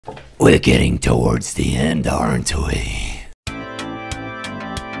We're getting towards the end, aren't we?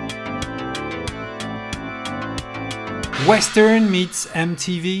 Western meets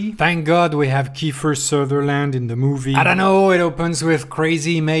MTV. Thank God we have Kiefer Sutherland in the movie. I don't know, it opens with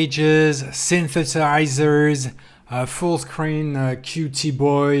crazy images, synthesizers, full screen QT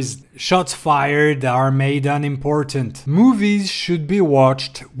boys, shots fired are made unimportant. Movies should be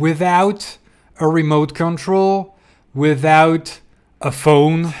watched without a remote control, without a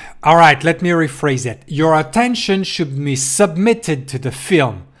phone. Alright, let me rephrase it. Your attention should be submitted to the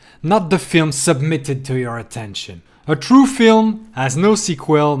film, not the film submitted to your attention. A true film has no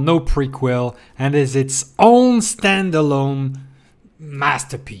sequel, no prequel, and is its own standalone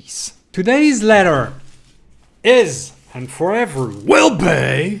masterpiece. Today's letter is, and forever will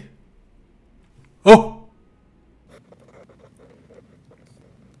be... Oh!